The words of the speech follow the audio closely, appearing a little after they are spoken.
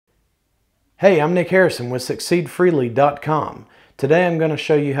Hey, I'm Nick Harrison with SucceedFreely.com. Today I'm going to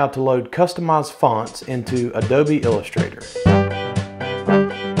show you how to load customized fonts into Adobe Illustrator.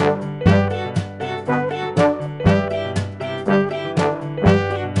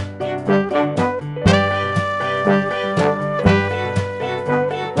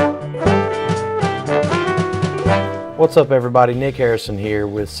 What's up everybody, Nick Harrison here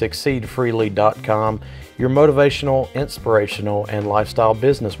with SucceedFreely.com, your motivational, inspirational, and lifestyle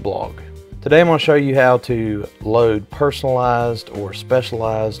business blog. Today I'm going to show you how to load personalized or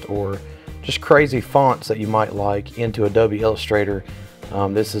specialized or just crazy fonts that you might like into Adobe Illustrator.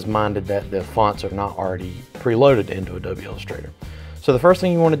 This is minded that the fonts are not already preloaded into Adobe Illustrator. So the first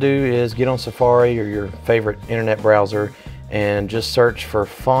thing you want to do is get on Safari or your favorite internet browser and just search for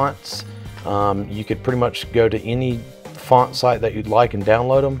fonts. You could pretty much go to any font site that you'd like and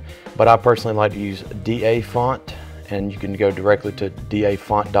download them, but I personally like to use DA Font, and you can go directly to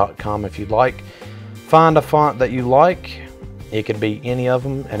dafont.com if you'd like. Find a font that you like. It could be any of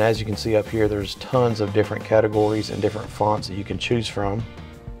them, and as you can see up here, there's tons of different categories and different fonts that you can choose from.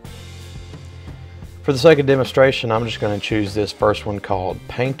 For the sake of demonstration, I'm just going to choose this first one called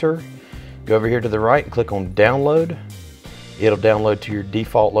Painter. Go over here to the right and click on Download. It'll download to your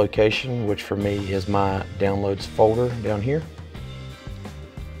default location, which for me is my Downloads folder down here.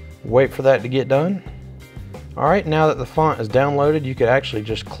 Wait for that to get done. Alright, now that the font is downloaded, you could actually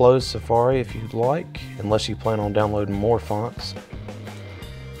just close Safari if you'd like, unless you plan on downloading more fonts.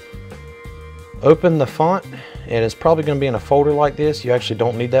 Open the font, and it's probably going to be in a folder like this. You actually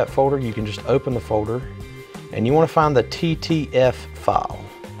don't need that folder. You can just open the folder, and you want to find the TTF file.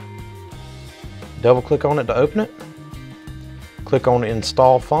 Double click on it to open it. Click on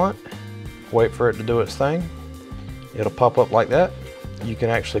Install Font. Wait for it to do its thing. It'll pop up like that. You can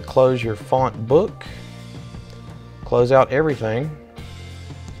actually close your font book. Close out everything,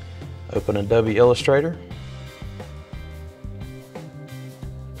 open Adobe Illustrator,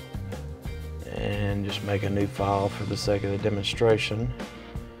 and just make a new file for the sake of the demonstration.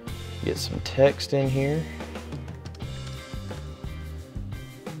 Get some text in here.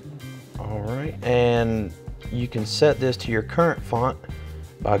 Alright, and you can set this to your current font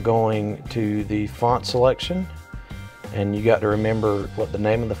by going to the font selection. And you got to remember what the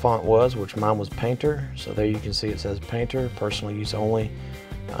name of the font was, which mine was Painter. So there you can see it says Painter, personal use only.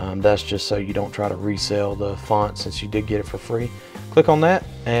 That's just so you don't try to resell the font since you did get it for free. Click on that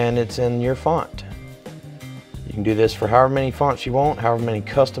and it's in your font. You can do this for however many fonts you want, however many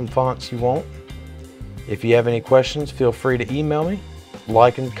custom fonts you want. If you have any questions, feel free to email me.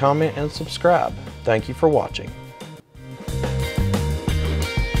 Like and comment and subscribe. Thank you for watching.